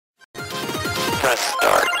press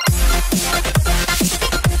start.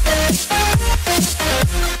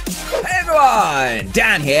 Hey everyone,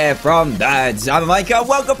 Dan here from TheDiamondMinecart.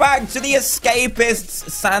 Welcome back to the Escapists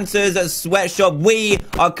Santa's sweatshop. We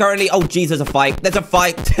are currently, oh geez, there's a fight. There's a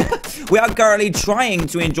fight. We are currently trying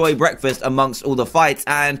to enjoy breakfast amongst all the fights,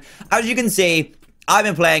 and as you can see, I've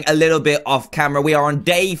been playing a little bit off camera. We are on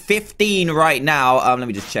day 15 right now. Let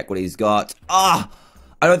me just check what he's got.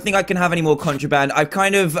 I don't think I can have any more contraband. I've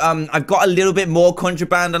kind of, I've got a little bit more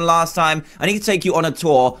contraband than last time. I need to take you on a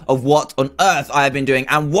tour of what on earth I have been doing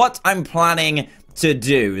and what I'm planning to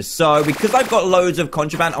do. So, because I've got loads of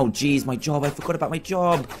contraband. Oh, geez, my job. I forgot about my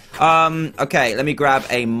job. Okay, let me grab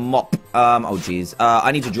a mop. Oh, geez.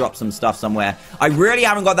 I need to drop some stuff somewhere. I really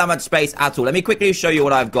haven't got that much space at all. Let me quickly show you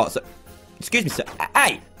what I've got. So, excuse me, sir.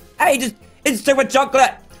 Hey, just took my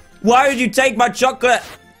chocolate. Why would you take my chocolate?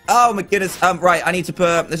 Oh my goodness. Right, I need to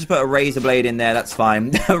let's just put a razor blade in there. That's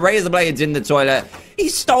fine. A razor blade's in the toilet. He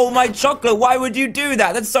stole my chocolate. Why would you do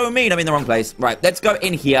that? That's so mean. I'm in the wrong place. Right, let's go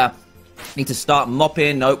in here. Need to start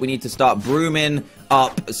mopping. Nope, we need to start brooming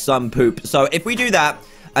up some poop. So if we do that,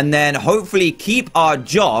 and then hopefully keep our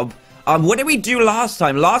job. What did we do last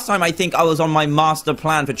time? Last time, I think I was on my master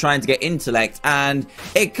plan for trying to get intellect, and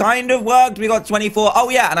it kind of worked. We got 24. Oh,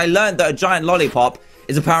 yeah, and I learned that a giant lollipop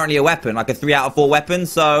is apparently a weapon, like a 3 out of 4 weapon,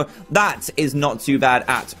 so that is not too bad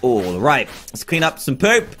at all. Right, let's clean up some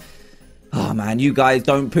poop. Oh, man, you guys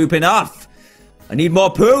don't poop enough. I need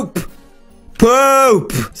more poop.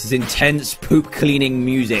 Poop! This is intense poop cleaning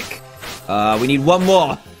music. We need one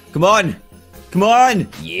more. Come on. Come on!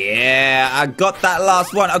 Yeah, I got that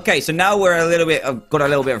last one. Okay, so now we're got a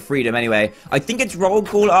little bit of freedom anyway. I think it's roll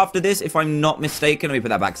call after this, if I'm not mistaken. Let me put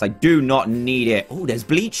that back, because I do not need it. Oh, there's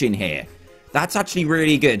bleach in here. That's actually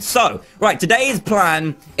really good. So, right, today's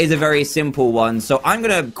plan is a very simple one. So I'm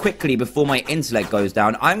going to quickly, before my intellect goes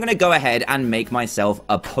down, I'm going to go ahead and make myself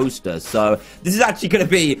a poster. So this is actually going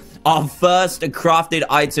to be our first crafted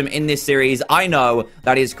item in this series. I know,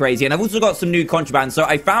 that is crazy. And I've also got some new contraband. So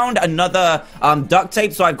I found another duct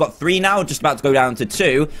tape. So I've got 3 now, just about to go down to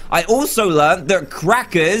 2. I also learned that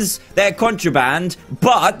crackers, they're contraband,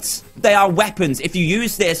 but they are weapons. If you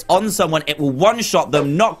use this on someone, it will one-shot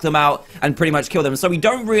them, knock them out, and pretty much kill them. So we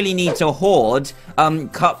don't really need to hoard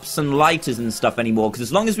cups and lighters and stuff anymore, because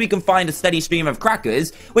as long as we can find a steady stream of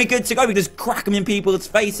crackers, we're good to go. We just crack them in people's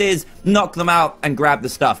faces, knock them out, and grab the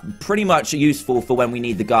stuff. Pretty much useful for when we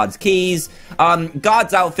need the guard's keys.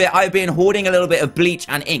 Guard's outfit, I've been hoarding a little bit of bleach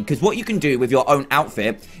and ink, because what you can do with your own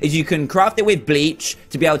outfit is you can craft it with bleach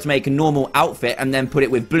to be able to make a normal outfit, and then put it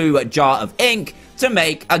with blue jar of ink to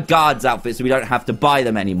make a guard's outfit, so we don't have to buy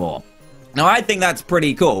them anymore. Now, I think that's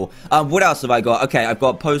pretty cool. What else have I got? Okay, I've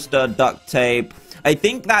got poster, duct tape. I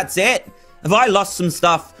think that's it. Have I lost some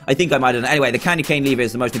stuff? I think I might have. Anyway, the candy cane lever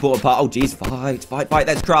is the most important part. Oh, geez, fight.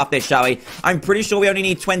 Let's craft this, shall we? I'm pretty sure we only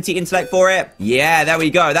need 20 intellect for it. Yeah, there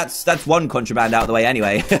we go. That's one contraband out of the way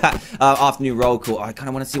anyway. Afternoon roll call. Oh, I kind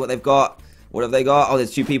of want to see what they've got. What have they got? Oh,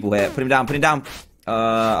 there's 2 people here. Put him down.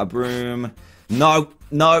 A broom. No.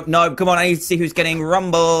 Come on, I need to see who's getting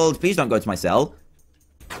rumbled. Please don't go to my cell.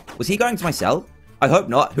 Was he going to my cell? I hope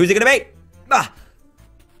not. Who's it going to be?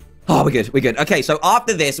 Oh, we're good. Okay, so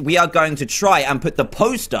after this, we are going to try and put the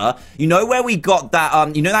poster, you know where we got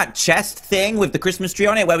that, you know that chest thing with the Christmas tree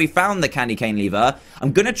on it, where we found the candy cane lever?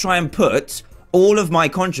 I'm going to try and put all of my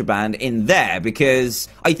contraband in there, because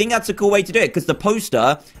I think that's a cool way to do it, because the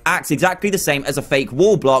poster acts exactly the same as a fake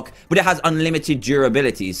wall block, but it has unlimited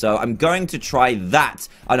durability. So I'm going to try that,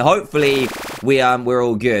 and hopefully we're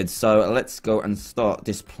all good. So let's go and start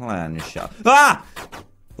this plan.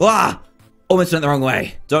 Almost went the wrong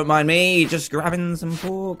way. Don't mind me, just grabbing some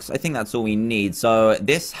forks. I think that's all we need. So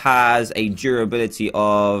this has a durability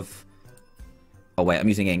of... Oh, wait, I'm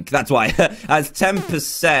using ink. That's why. Has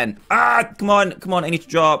 10%. Come on. I need to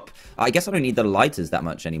drop. I guess I don't need the lighters that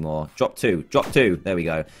much anymore. Drop 2. There we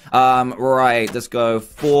go. Right, let's go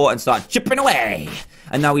 4 and start chipping away.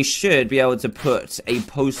 And now we should be able to put a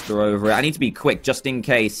poster over it. I need to be quick just in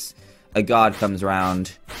case a guard comes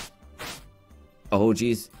around. Oh,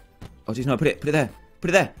 jeez. No, put it there.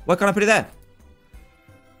 Why can't I put it there?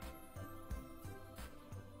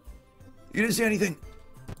 You didn't see anything.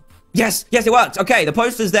 Yes, it worked. Okay, the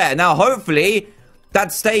poster's there. Now, hopefully,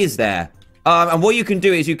 that stays there. And what you can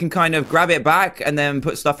do is you can kind of grab it back and then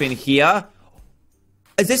put stuff in here.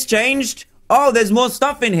 Has this changed? Oh, there's more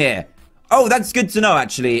stuff in here. Oh, that's good to know,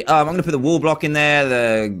 actually. I'm going to put the wall block in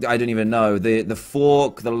there. I don't even know. The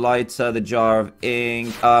fork, the lighter, the jar of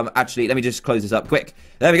ink. Actually, let me just close this up quick.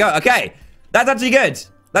 There we go. Okay. That's actually good.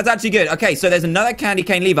 That's actually good. Okay, so there's another candy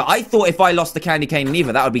cane lever. I thought if I lost the candy cane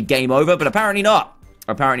lever, that would be game over, but apparently not.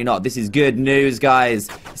 Apparently not. This is good news, guys.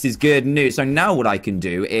 This is good news. So now what I can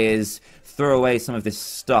do is throw away some of this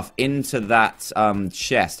stuff into that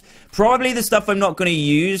chest. Probably the stuff I'm not going to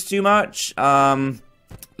use too much.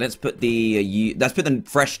 Let's put the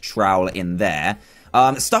fresh trowel in there.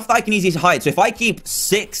 Stuff that I can easily hide. So if I keep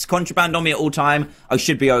 6 contraband on me at all time, I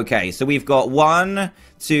should be okay. So we've got 1,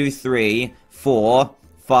 2, 3, 4,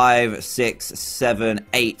 5, 6, 7,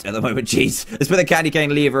 8 at the moment. Jeez. Let's put the candy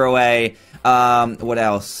cane lever away. What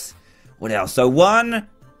else? What else? So 1,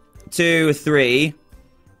 2, 3,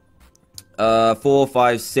 4,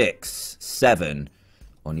 5, 6, 7.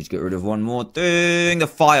 I need to get rid of one more thing. The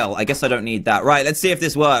file. I guess I don't need that. Right, let's see if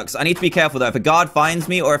this works. I need to be careful, though. If a guard finds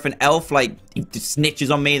me or if an elf, like,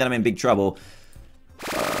 snitches on me, then I'm in big trouble.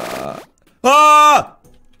 Ah!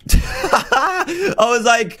 I was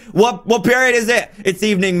like, what period is it? It's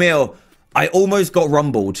evening meal. I almost got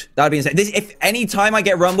rumbled. That would be insane. If any time I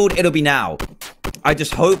get rumbled, it'll be now. I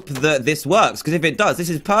just hope that this works, because if it does, this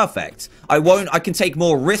is perfect. I can take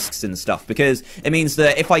more risks and stuff, because it means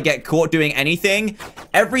that if I get caught doing anything,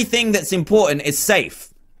 everything that's important is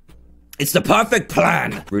safe. It's the perfect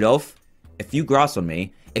plan. Rudolph, if you grass on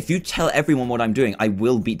me, if you tell everyone what I'm doing, I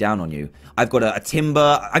will beat down on you. I've got a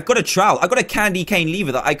timber, I've got a trowel, I've got a candy cane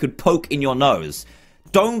lever that I could poke in your nose.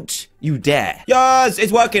 Don't you dare. Yes,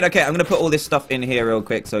 it's working. Okay, I'm going to put all this stuff in here real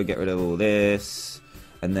quick. So get rid of all this.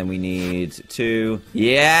 And then we need 2.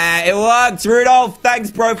 Yeah, it worked, Rudolph.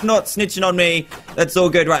 Thanks, bro, for not snitching on me. That's all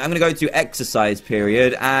good. Right, I'm going to go to exercise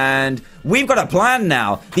period. And we've got a plan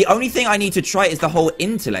now. The only thing I need to try is the whole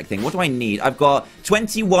intellect thing. What do I need? I've got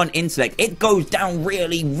 21 intellect. It goes down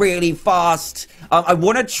really, really fast. I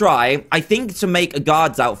want to try, I think, to make a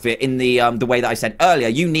guard's outfit in the way that I said earlier.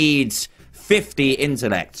 You need 50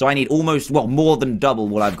 intellect. So I need almost, well, more than double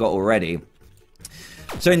what I've got already.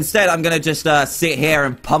 So instead, I'm going to just sit here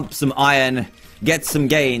and pump some iron, get some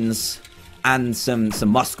gains, and some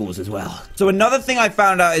muscles as well. So another thing I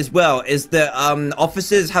found out as well is that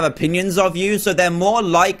officers have opinions of you, so they're more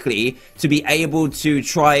likely to be able to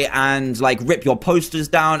try and, like, rip your posters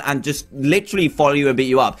down and just literally follow you and beat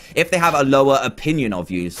you up if they have a lower opinion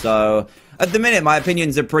of you. So at the minute, my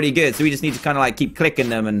opinions are pretty good, so we just need to kind of, like, keep clicking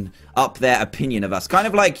them and up their opinion of us. Kind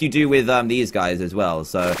of like you do with these guys as well.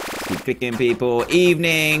 So keep clicking people.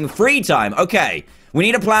 Evening. Free time. Okay. We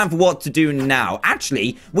need a plan for what to do now.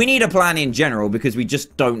 Actually, we need a plan in general because we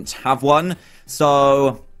just don't have one.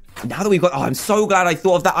 So now that we've got... Oh, I'm so glad I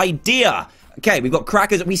thought of that idea. Okay, we've got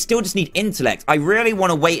crackers. We still just need intellect. I really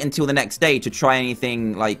want to wait until the next day to try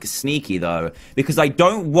anything, like, sneaky, though. Because I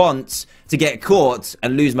don't want to get caught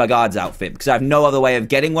and lose my guard's outfit. Because I have no other way of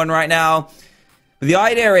getting one right now. The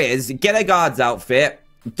idea is, get a guard's outfit,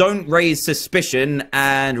 don't raise suspicion,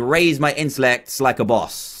 and raise my intellects like a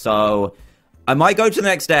boss. So I might go to the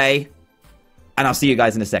next day, and I'll see you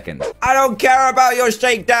guys in a second. I don't care about your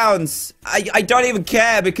shakedowns. I don't even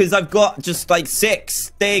care because I've got just like 6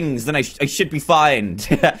 things. Then I should be fine.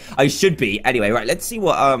 I should be. Anyway, right. Let's see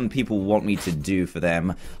what people want me to do for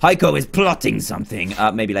them. Heiko is plotting something.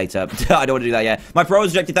 Maybe later. I don't want to do that yet. My parole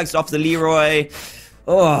was rejected thanks to Officer Leroy.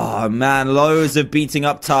 Oh, man. Loads of beating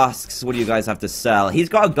up tasks. What do you guys have to sell? He's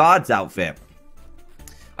got a guard's outfit.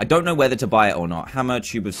 I don't know whether to buy it or not. Hammer,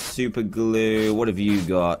 tube of super glue. What have you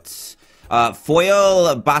got?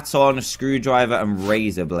 Foil, baton, screwdriver, and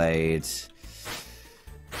razor blade.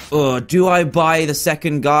 Oh, do I buy the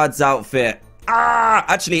second guard's outfit?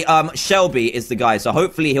 Actually, Shelby is the guy, so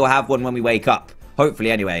hopefully he'll have one when we wake up. Hopefully,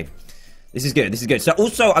 anyway. This is good. This is good. So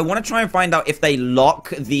also, I want to try and find out if they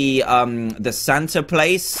lock the Santa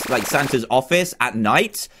place, like Santa's office, at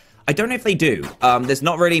night. I don't know if they do. There's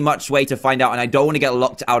not really much way to find out, and I don't want to get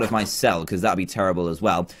locked out of my cell, because that'd be terrible as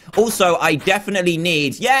well. Also, I definitely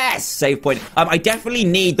need... Yes! Save point. I definitely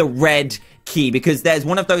need the red key, because there's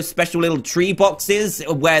one of those special little tree boxes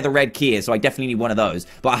where the red key is, so I definitely need one of those.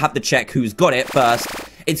 But I have to check who's got it first.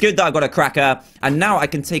 It's good that I've got a cracker, and now I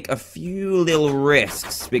can take a few little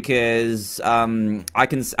risks, because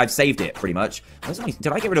I've saved it, pretty much.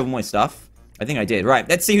 Did I get rid of all my stuff? I think I did. Right,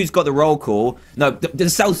 let's see who's got the roll call. No,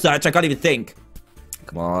 the cell search, I can't even think.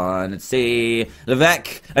 Come on, let's see.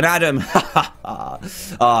 Levesque and Adam.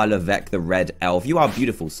 Levesque, the red elf. You are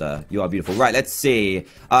beautiful, sir. You are beautiful. Right, let's see.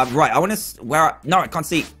 Right, I want to... No, I can't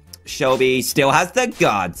see. Shelby still has the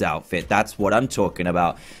guard's outfit. That's what I'm talking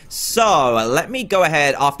about. So, let me go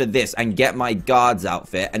ahead after this and get my guard's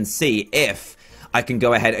outfit and see if I can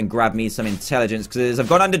go ahead and grab me some intelligence, because I've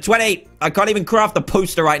gone under 20. I can't even craft the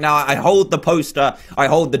poster right now. I hold the poster, I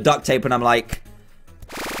hold the duct tape, and I'm like,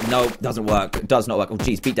 No, doesn't work. It does not work. Oh,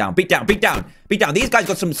 jeez. Beat down. Beat down. Beat down. Beat down. These guys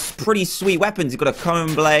got some pretty sweet weapons. He's got a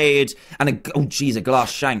comb blade and a... Oh, jeez, a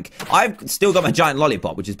glass shank. I've still got my giant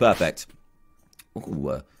lollipop, which is perfect. Ooh,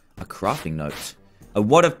 a crafting note. A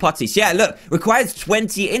wad of putties. Yeah, look. Requires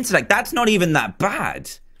 20 intellect. That's not even that bad.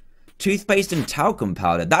 Toothpaste and talcum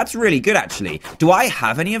powder. That's really good, actually. Do I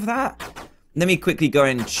have any of that? Let me quickly go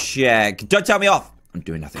and check. Don't tell me off. I'm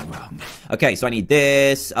doing nothing wrong. Okay, so I need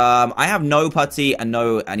this. I have no putty and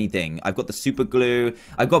no anything. I've got the super glue.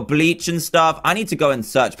 I've got bleach and stuff. I need to go and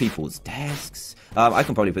search people's desks. I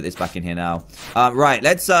can probably put this back in here now. Right,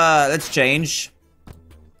 let's change.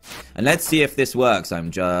 And let's see if this works. I'm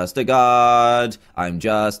just a guard. I'm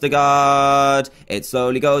just a guard. It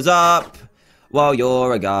slowly goes up while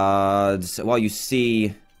you're a guard. While you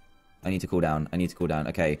see... I need to cool down. I need to cool down.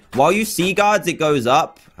 Okay. While you see guards, it goes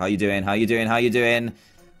up. How you doing? How you doing? How you doing?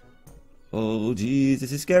 Oh, jeez.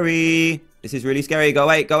 This is scary. This is really scary. Go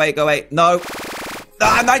away. Go away. Go away. No.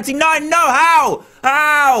 Ah, 99. No. How?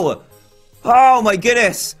 How? Oh, my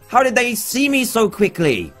goodness. How did they see me so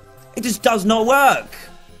quickly? It just does not work.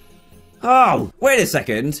 Oh, wait a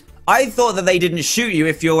second. I thought that they didn't shoot you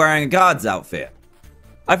if you're wearing a guard's outfit.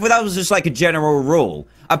 I thought that was just like a general rule.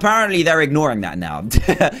 Apparently, they're ignoring that now.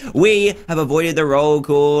 We have avoided the roll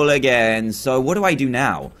call again. So what do I do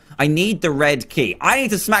now? I need the red key. I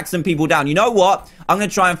need to smack some people down. You know what? I'm going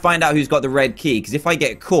to try and find out who's got the red key. Because if I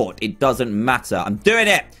get caught, it doesn't matter. I'm doing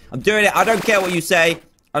it. I'm doing it. I don't care what you say.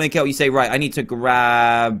 I don't care what you say. Right, I need to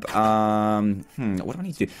grab... what do I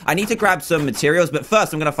need to do? I need to grab some materials. But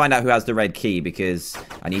first, I'm going to find out who has the red key. Because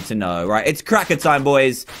I need to know. Right, it's cracker time,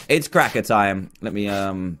 boys. It's cracker time. Let me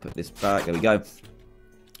put this back. There we go.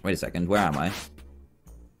 Wait a second, where am I?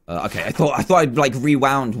 Okay, I thought I'd like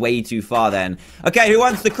rewound way too far then. Okay, who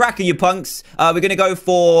wants the cracker, you punks? We're gonna go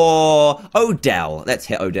for Odell. Let's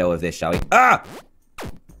hit Odell with this, shall we? Ah!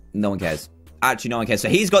 No one cares. Actually, no one cares. So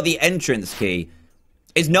he's got the entrance key.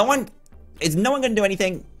 Is no one gonna do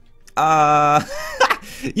anything? You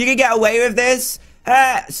can get away with this?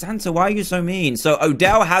 Santa, why are you so mean? So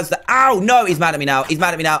Odell has the... Ow, no, he's mad at me now. He's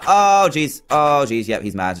mad at me now. Oh, jeez. Oh, jeez. Yep,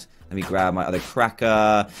 he's mad. Let me grab my other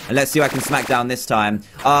cracker. And let's see if I can smack down this time.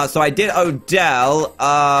 So I did Odell.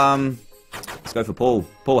 Let's go for Paul.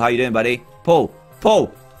 Paul, how you doing, buddy? Paul.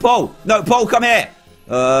 Paul. Paul. No, Paul, come here.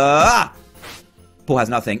 Paul has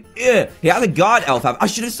nothing. Ugh. He has a guard elf. I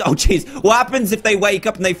should have... Oh, jeez. What happens if they wake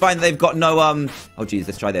up and they find that they've got no... Oh, jeez.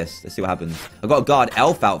 Let's try this. Let's see what happens. I've got a guard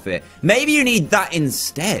elf outfit. Maybe you need that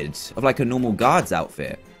instead of like a normal guard's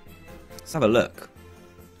outfit. Let's have a look.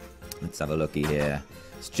 Let's have a looky here.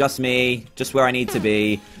 It's just me, just where I need to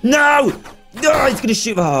be. No! No, he's gonna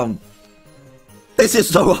shoot. Oh. This is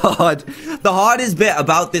so hard. The hardest bit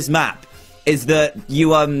about this map is that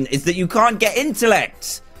you can't get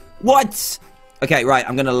intellect. What? Okay, right,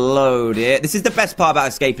 I'm gonna load it. This is the best part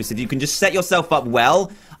about Escapists. If you can just set yourself up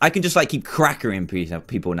well, I can just like keep crackering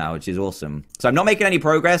people now, which is awesome. So I'm not making any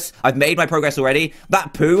progress. I've made my progress already.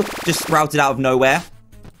 That poo just sprouted out of nowhere.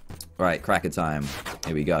 Right, cracker time.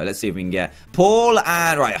 Here we go. Let's see if we can get Paul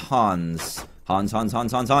and... Right, Hans. Hans. Come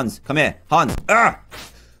here. Hans. Hans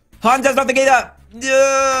has nothing either.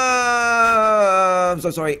 I'm so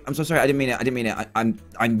sorry. I'm so sorry. I didn't mean it.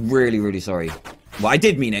 I'm really, really sorry. Well, I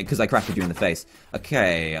did mean it because I cracked you in the face.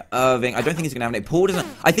 Okay. Irving. I don't think he's going to have any... Paul doesn't...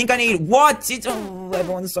 I think I need... What? Oh,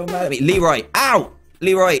 everyone's so mad at me. Leroy. Ow!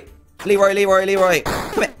 Leroy.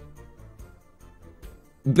 Come here.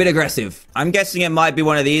 Bit aggressive. I'm guessing it might be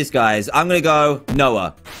one of these guys. I'm gonna go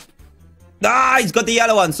Noah. Ah, he's got the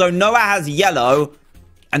yellow one. So Noah has yellow,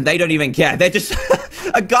 and they don't even care. They're just...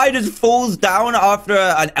 A guy just falls down after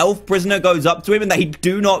an elf prisoner goes up to him, and they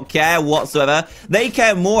do not care whatsoever. They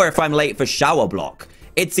care more if I'm late for shower block.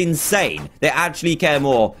 It's insane. They actually care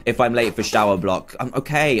more if I'm late for shower block.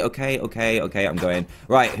 Okay. I'm going.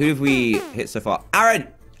 Right, who have we hit so far? Aaron!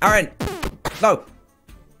 No!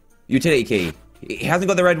 Utility key. He hasn't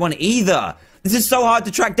got the red one either. This is so hard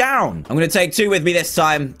to track down. I'm going to take 2 with me this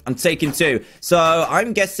time. I'm taking 2. So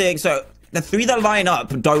I'm guessing... So the 3 that line up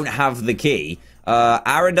don't have the key.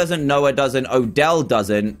 Aaron doesn't. Noah doesn't. Odell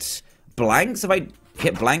doesn't. Blanks? Have I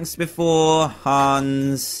hit blanks before?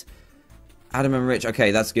 Hans. Adam and Rich. Okay,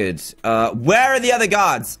 that's good. Where are the other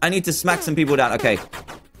guards? I need to smack some people down. Okay.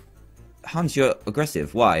 Hans, you're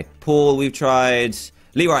aggressive. Why? Paul, we've tried.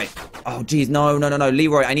 Leroy. Oh, geez. No.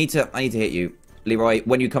 Leroy, I need to hit you. Leroy,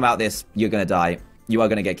 when you come out this, you're gonna die. You are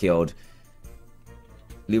gonna get killed.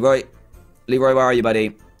 Leroy, where are you,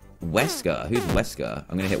 buddy? Wesker. Who's Wesker?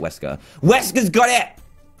 I'm gonna hit Wesker. Wesker's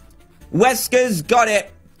got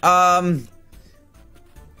it!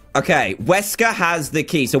 Okay, Wesker has the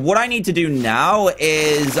key. So what I need to do now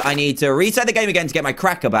is I need to reset the game again to get my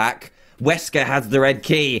cracker back. Wesker has the red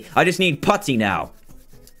key. I just need putty now.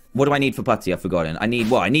 What do I need for putty? I've forgotten. I need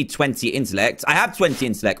what? I need 20 intellect. I have 20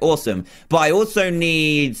 intellect. Awesome. But I also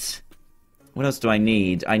need... What else do I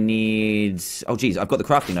need? I need... Oh, geez. I've got the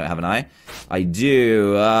crafting note, haven't I? I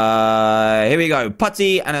do. Here we go.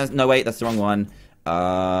 Putty and... No, wait. That's the wrong one.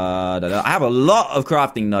 I have a lot of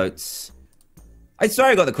crafting notes. I swear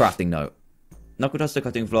I got the crafting note. Knuckle duster,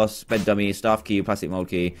 cutting floss, bed dummy, staff key, plastic mold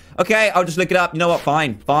key. Okay, I'll just look it up. You know what?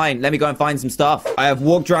 Fine. Let me go and find some stuff. I have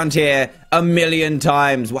walked around here a million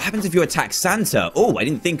times. What happens if you attack Santa? Oh, I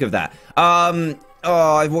didn't think of that. Oh,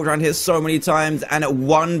 I've walked around here so many times, and at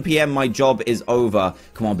 1 p.m. my job is over.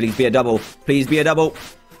 Come on, please be a double. Please be a double.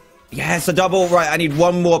 Yes, a double. Right, I need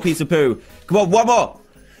one more piece of poo. Come on, one more.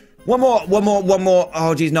 One more.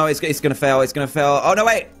 Oh, geez, no, it's gonna fail. It's gonna fail. Oh, no,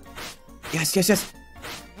 wait. Yes.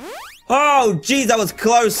 Oh, geez, that was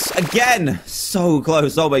close again. So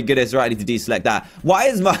close. Oh, my goodness. Right, I need to deselect that. Why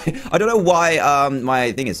is my... I don't know why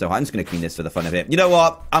my thing is so high. I'm just going to clean this for the fun of it. You know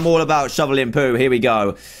what? I'm all about shoveling poo. Here we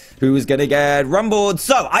go. Who's going to get rumbled?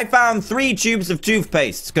 So, I found 3 tubes of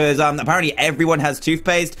toothpaste because apparently everyone has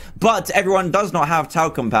toothpaste, but everyone does not have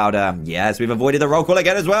talcum powder. Yes, we've avoided the roll call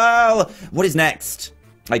again as well. What is next?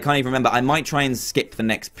 I can't even remember. I might try and skip the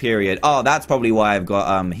next period. Oh, that's probably why I've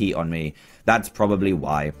got heat on me. That's probably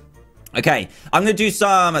why. Okay, I'm going to do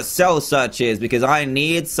some cell searches because I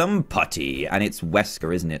need some putty. And it's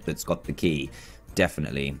Wesker, isn't it, that's got the key?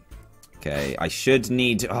 Definitely. Okay, I should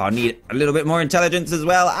need... Oh, I need a little bit more intelligence as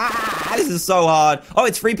well. Ah, this is so hard. Oh,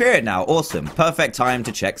 it's free period now. Awesome. Perfect time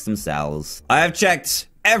to check some cells. I have checked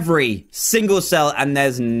every single cell and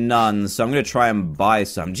there's none. So I'm going to try and buy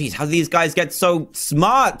some. Jeez, how do these guys get so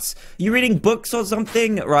smart? You reading books or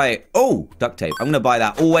something? Right. Oh, duct tape. I'm going to buy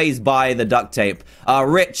that. Always buy the duct tape.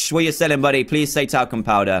 Rich, what are you selling, buddy? Please say talcum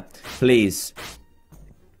powder. Please.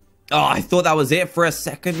 Oh, I thought that was it for a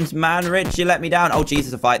second, man. Rich, you let me down. Oh, jeez,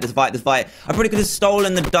 there's a fight. I probably could have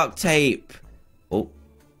stolen the duct tape. Oh,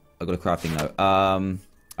 I got a crafting note.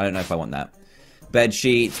 I don't know if I want that. Bed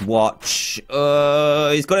sheets, watch. He's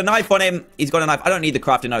got a knife on him. I don't need the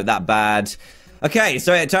crafting note that bad. Okay,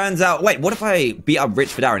 so it turns out... Wait, what if I beat up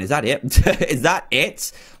Rich for Darren? Is that it? Is that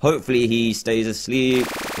it? Hopefully he stays asleep.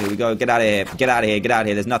 Here we go. Get out of here. Get out of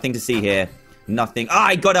here. There's nothing to see here. Nothing. Ah,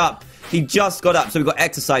 he got up. He just got up. So we've got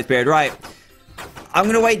exercise period. Right. I'm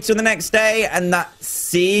going to wait till the next day and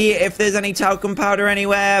see if there's any talcum powder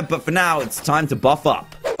anywhere. But for now, it's time to buff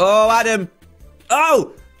up. Oh, Adam.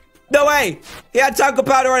 Oh! No way! He had talcum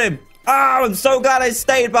powder on him! Oh, I'm so glad I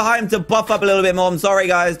stayed behind to buff up a little bit more. I'm sorry,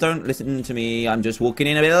 guys. Don't listen to me. I'm just walking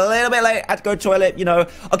in a little bit late. Had to go to the toilet, you know.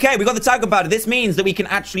 Okay, we got the talcum powder. This means that we can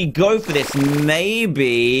actually go for this.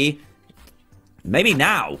 Maybe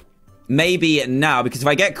now. Maybe now. Because if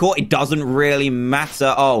I get caught, it doesn't really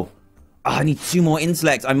matter. Oh, I need 2 more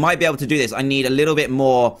intellect. I might be able to do this. I need a little bit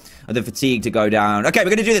more of the fatigue to go down. Okay,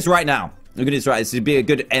 we're going to do this right now. We're going to do this right. This would be a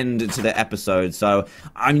good end to the episode. So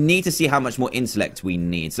I need to see how much more intellect we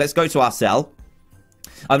need. So let's go to our cell.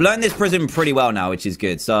 I've learned this prison pretty well now, which is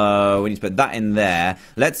good. So we need to put that in there.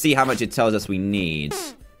 Let's see how much it tells us we need.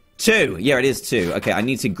 2. Yeah, it is 2. Okay, I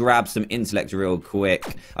need to grab some intellect real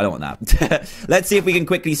quick. I don't want that. Let's see if we can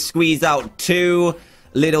quickly squeeze out 2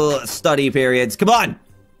 little study periods. Come on.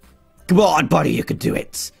 Come on, buddy. You can do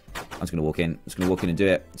it. I'm just going to walk in. and do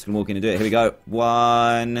it. Here we go.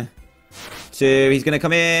 1... 2, he's gonna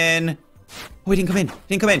come in. Oh, he didn't come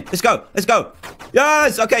in. Let's go.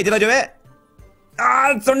 Yes, okay, did I do it?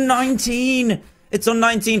 Ah, it's on 19.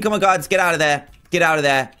 Come on, guys, get out of there.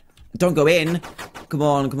 Don't go in. Come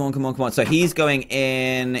on. So he's going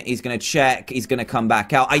in. He's gonna check. He's gonna come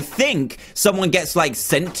back out. I think someone gets, like,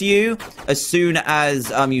 sent to you as soon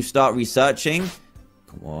as you start researching.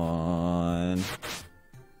 Come on.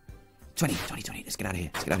 20. Let's get out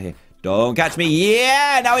of here. Don't catch me.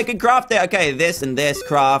 Yeah, now we can craft it. Okay, this and this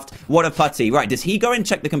craft. What a putty. Right, does he go and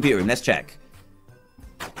check the computer room? Let's check.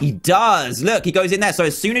 He does. Look, he goes in there. So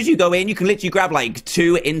as soon as you go in, you can literally grab like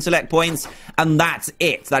 2 intellect points. And that's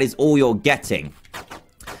it. That is all you're getting.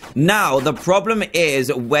 Now, the problem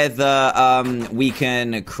is whether we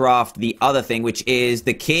can craft the other thing, which is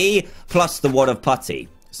the key plus the wad of putty.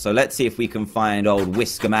 So let's see if we can find old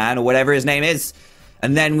Whisker Man or whatever his name is.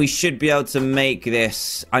 And then we should be able to make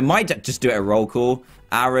this... I might just do it a roll call.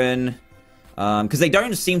 Aaron. Because they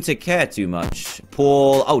don't seem to care too much.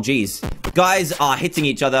 Paul. Oh, geez. Guys are hitting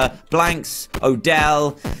each other. Blanks.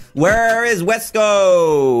 Odell. Where is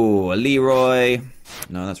Wesco? Leroy.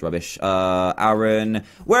 No, that's rubbish. Aaron.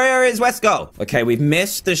 Where is Wesco? Okay, we've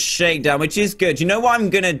missed the shakedown, which is good. You know what I'm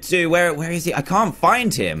gonna do? Where is he? I can't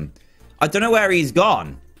find him. I don't know where he's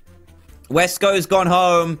gone. Wesco's gone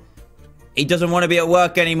home. He doesn't want to be at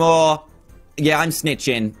work anymore. Yeah, I'm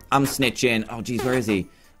snitching. I'm snitching. Oh, geez, where is he?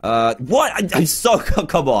 What? I'm so...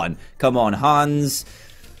 Come on. Come on, Hans.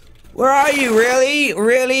 Where are you? Really?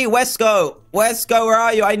 Really? Wesco. Wesco, where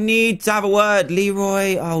are you? I need to have a word.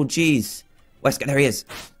 Leroy. Oh, geez. Wesco, there he is.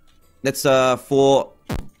 That's, for...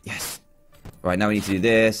 Yes. Right, now we need to do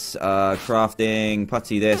this. Crafting.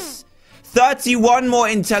 Putty this. 31 more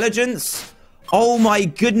intelligence? Oh, my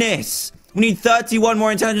goodness. We need 31 more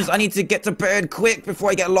intelligence. I need to get to bed quick before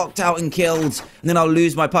I get locked out and killed. And then I'll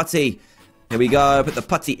lose my putty. Here we go. Put the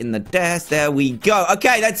putty in the desk. There we go.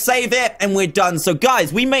 Okay, let's save it. And we're done. So,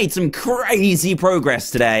 guys, we made some crazy progress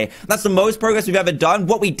today. That's the most progress we've ever done.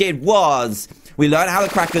 What we did was... we learned how the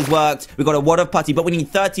crackers worked. We got a wad of putty. But we need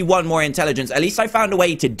 31 more intelligence. At least I found a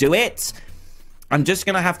way to do it. I'm just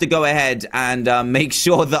going to have to go ahead and make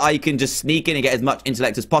sure that I can just sneak in and get as much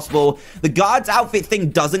intellect as possible. The guard's outfit thing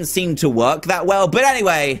doesn't seem to work that well. But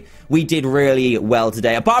anyway, we did really well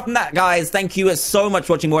today. Apart from that, guys, thank you so much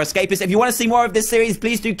for watching more Escapists. If you want to see more of this series,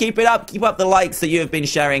 please do keep it up. Keep up the likes that you have been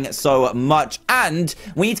sharing so much. And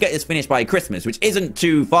we need to get this finished by Christmas, which isn't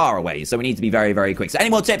too far away. So we need to be very, very quick. So any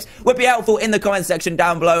more tips would be helpful in the comment section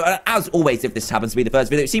down below. And as always, if this happens to be the first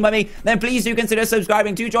video you've seen by me, then please do consider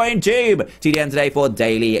subscribing to join TDM today for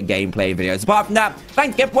daily gameplay videos. Apart from that,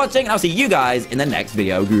 thanks again for watching, and I'll see you guys in the next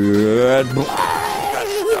video. Goodbye.